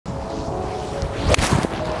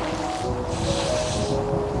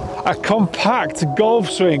A compact golf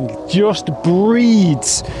swing just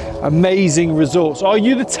breeds amazing results. Are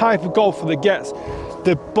you the type of golfer that gets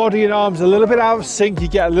the body and arms a little bit out of sync, you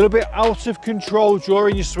get a little bit out of control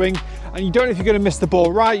during your swing, and you don't know if you're going to miss the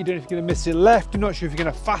ball right, you don't know if you're going to miss it left, you're not sure if you're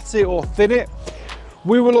going to fat it or thin it?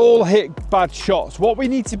 We will all hit bad shots. What we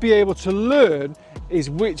need to be able to learn is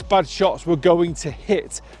which bad shots we're going to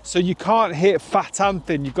hit. So you can't hit fat and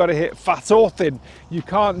thin, you've got to hit fat or thin. You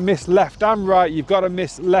can't miss left and right, you've got to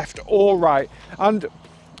miss left or right. And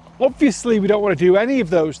obviously we don't want to do any of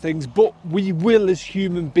those things, but we will as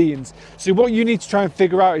human beings. So what you need to try and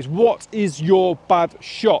figure out is what is your bad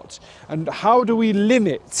shot and how do we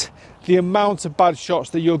limit the amount of bad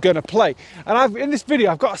shots that you're going to play. And in this video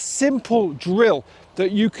I've got a simple drill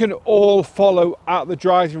that you can all follow at the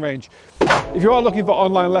driving range. If you are looking for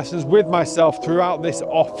online lessons with myself throughout this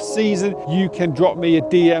off season, you can drop me a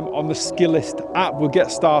DM on the Skillist app. We'll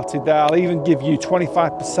get started there. I'll even give you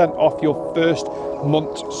 25% off your first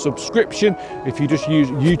month subscription. If you just use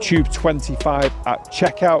YouTube 25 at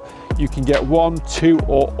checkout, you can get 1, 2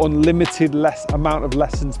 or unlimited amount of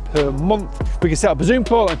lessons per month. We can set up a Zoom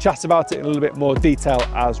call and chat about it in a little bit more detail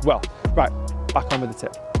as well. Right, back on with the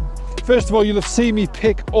tip. First of all, you'll have seen me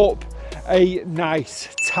pick up a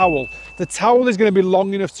nice towel. The towel is going to be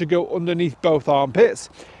long enough to go underneath both armpits.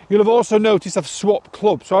 You'll have also noticed I've swapped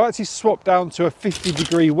clubs. So I actually swapped down to a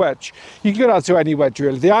 50-degree wedge. You can go down to any wedge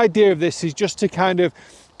really. The idea of this is just to kind of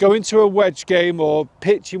go into a wedge game or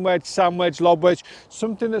pitching wedge, sand wedge, lob wedge,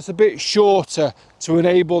 something that's a bit shorter to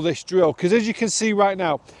enable this drill. Because as you can see right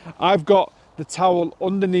now, I've got the towel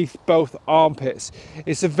underneath both armpits.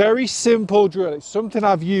 It's a very simple drill. It's something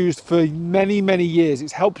I've used for many, many years.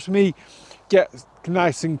 It helps me get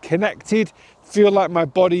nice and connected, feel like my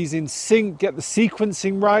body's in sync, get the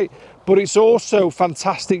sequencing right, but it's also a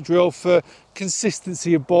fantastic drill for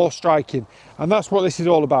consistency of ball striking. And that's what this is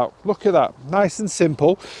all about. Look at that, nice and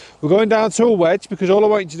simple. We're going down to a wedge because all I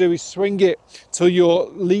want you to do is swing it till your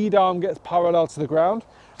lead arm gets parallel to the ground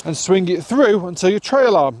and swing it through until your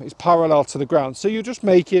trail arm is parallel to the ground. So you're just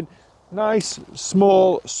making nice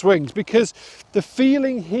small swings, because the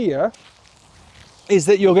feeling here is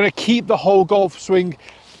that you're going to keep the whole golf swing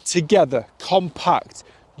together, compact.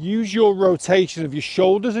 Use your rotation of your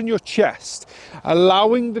shoulders and your chest,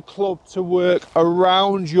 allowing the club to work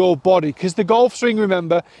around your body, because the golf swing,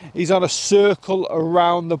 remember, is on a circle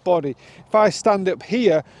around the body. If I stand up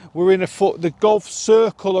here, we're in the golf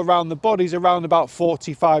circle around the body is around about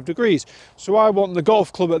 45 degrees. So I want the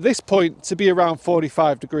golf club at this point to be around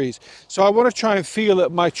 45 degrees. So I want to try and feel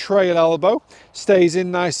that my trail elbow stays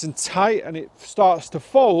in nice and tight and it starts to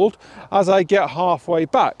fold as I get halfway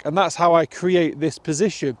back. And that's how I create this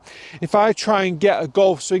position. If I try and get a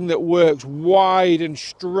golf swing that works wide and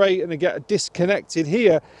straight and I get disconnected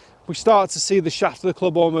here, we start to see the shaft of the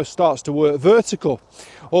club almost starts to work vertical.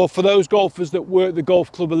 Or for those golfers that work the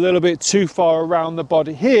golf club a little bit too far around the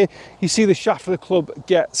body here, you see the shaft of the club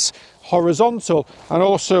gets horizontal, and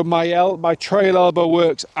also my trail elbow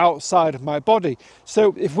works outside of my body.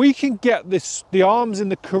 So if we can get the arms in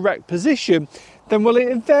the correct position, then well,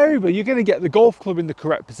 invariably you're going to get the golf club in the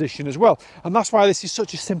correct position as well. And that's why this is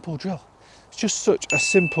such a simple drill. It's just such a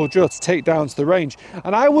simple drill to take down to the range.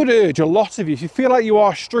 And I would urge a lot of you, if you feel like you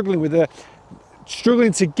are struggling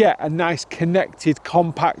to get a nice connected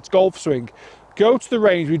compact golf swing, go to the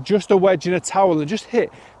range with just a wedge and a towel and just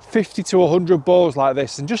hit 50 to 100 balls like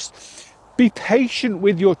this, and just be patient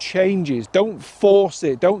with your changes. Don't force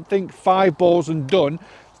it. Don't think 5 balls and done.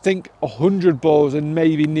 Think 100 balls and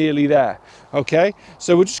maybe nearly there. Okay,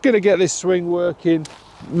 so we're just going to get this swing working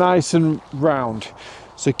nice and round.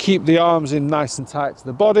 So keep the arms in nice and tight to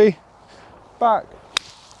the body, back,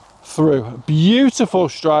 through. Beautiful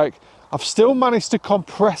strike. I've still managed to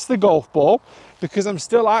compress the golf ball because I'm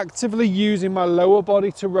still actively using my lower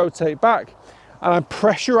body to rotate back, and I'm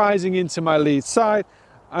pressurizing into my lead side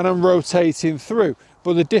and I'm rotating through.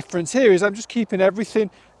 But the difference here is I'm just keeping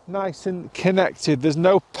everything nice and connected. There's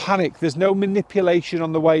no panic, there's no manipulation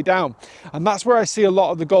on the way down. And that's where I see a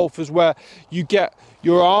lot of the golfers where you get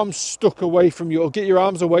your arms stuck away from you, or get your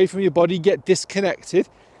arms away from your body, get disconnected,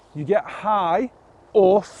 you get high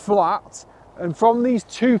or flat, and from these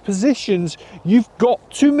two positions you've got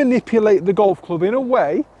to manipulate the golf club in a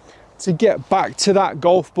way to get back to that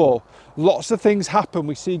golf ball. Lots of things happen.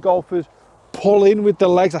 We see golfers pull in with the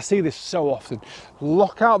legs. I see this so often.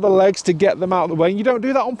 Lock out the legs to get them out of the way. And you don't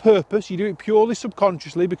do that on purpose. You do it purely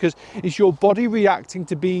subconsciously because it's your body reacting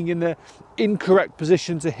to being in the incorrect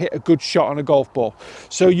position to hit a good shot on a golf ball.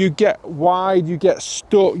 So you get wide, you get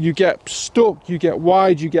stuck, you get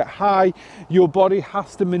wide, you get high. Your body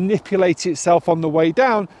has to manipulate itself on the way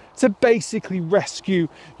down to basically rescue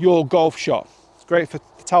your golf shot. It's great for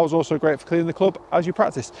the towel's also great for cleaning the club as you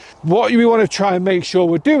practice. What we want to try and make sure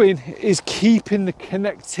we're doing is keeping the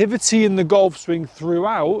connectivity in the golf swing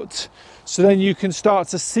throughout, so then you can start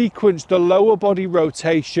to sequence the lower body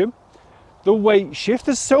rotation, the weight shift.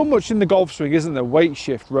 There's so much in the golf swing, isn't there? Weight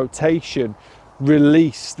shift, rotation,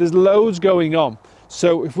 release. There's loads going on.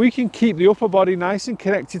 So if we can keep the upper body nice and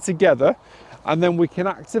connected together, and then we can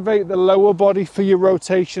activate the lower body for your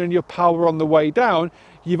rotation and your power on the way down,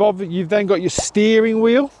 you've then got your steering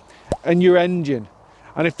wheel and your engine.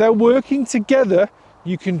 And if they're working together,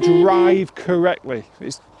 you can drive correctly.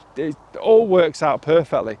 It all works out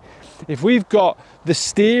perfectly. If we've got the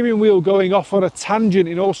steering wheel going off on a tangent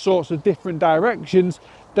in all sorts of different directions,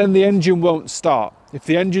 then the engine won't start. If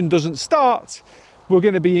the engine doesn't start, we're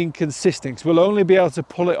going to be inconsistent, because we'll only be able to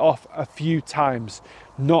pull it off a few times,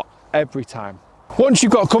 not every time. Once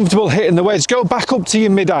you've got comfortable hitting the wedge, go back up to your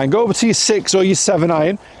mid iron, go over to your 6 or your 7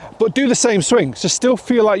 iron, but do the same swing. So still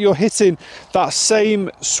feel like you're hitting that same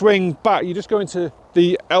swing back. You just go into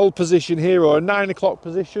the L position here, or a 9 o'clock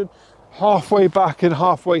position, halfway back and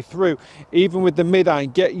halfway through. Even with the mid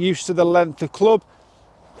iron, get used to the length of club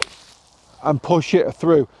and push it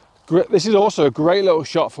through. This is also a great little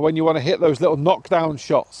shot for when you want to hit those little knockdown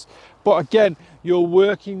shots. But again, you're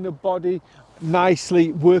working the body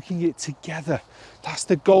nicely, working it together. That's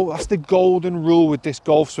the goal. That's the golden rule with this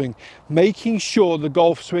golf swing, making sure the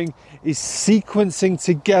golf swing is sequencing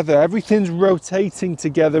together, everything's rotating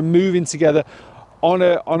together, moving together on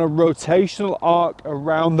a rotational arc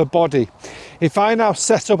around the body. If I now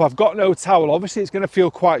set up, I've got no towel, obviously it's going to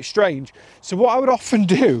feel quite strange. So what I would often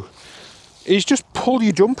do is just pull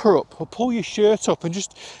your jumper up or pull your shirt up and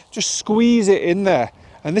just squeeze it in there.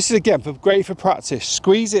 And this is again great for practice.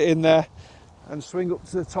 Squeeze it in there and swing up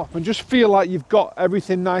to the top, and just feel like you've got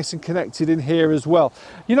everything nice and connected in here as well.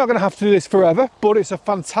 You're not going to have to do this forever, but it's a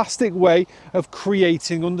fantastic way of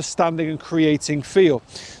creating understanding and creating feel.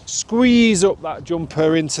 Squeeze up that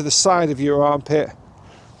jumper into the side of your armpit.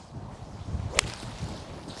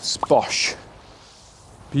 Sposh.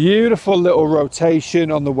 Beautiful little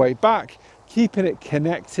rotation on the way back, keeping it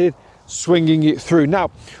connected, swinging it through.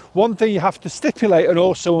 Now, one thing you have to stipulate and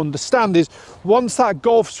also understand is once that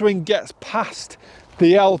golf swing gets past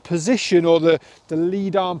the L position, or the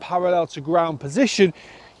lead arm parallel to ground position,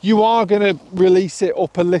 you are going to release it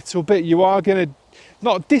up a little bit. You are going to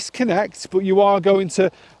not disconnect, but you are going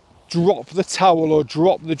to drop the towel or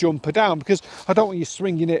drop the jumper down, because I don't want you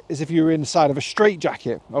swinging it as if you were inside of a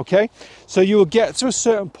straitjacket, okay? So you will get to a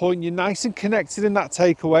certain point, you're nice and connected in that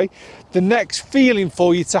takeaway. The next feeling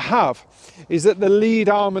for you to have is that the lead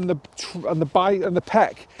arm and the bicep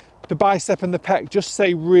and the pec just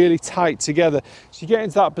stay really tight together. So you get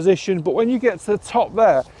into that position, but when you get to the top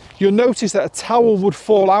there, you'll notice that a towel would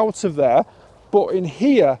fall out of there, but in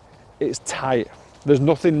here, it's tight. There's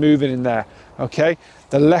nothing moving in there, okay?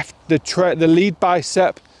 The lead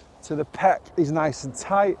bicep to the pec is nice and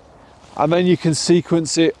tight, and then you can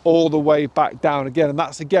sequence it all the way back down again. And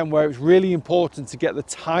that's again where it's really important to get the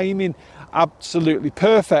timing absolutely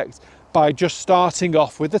perfect by just starting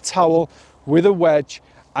off with a towel, with a wedge,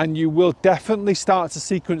 and you will definitely start to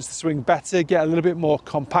sequence the swing better, get a little bit more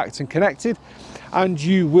compact and connected, and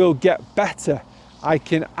you will get better. I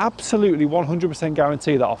can absolutely 100%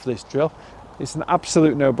 guarantee that off this drill. It's an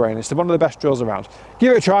absolute no-brainer. It's one of the best drills around.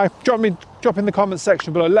 Give it a try. Drop in the comments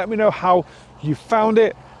section below. Let me know how you found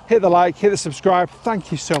it. Hit the like, hit the subscribe.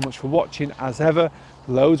 Thank you so much for watching. As ever,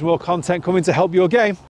 loads more content coming to help your game.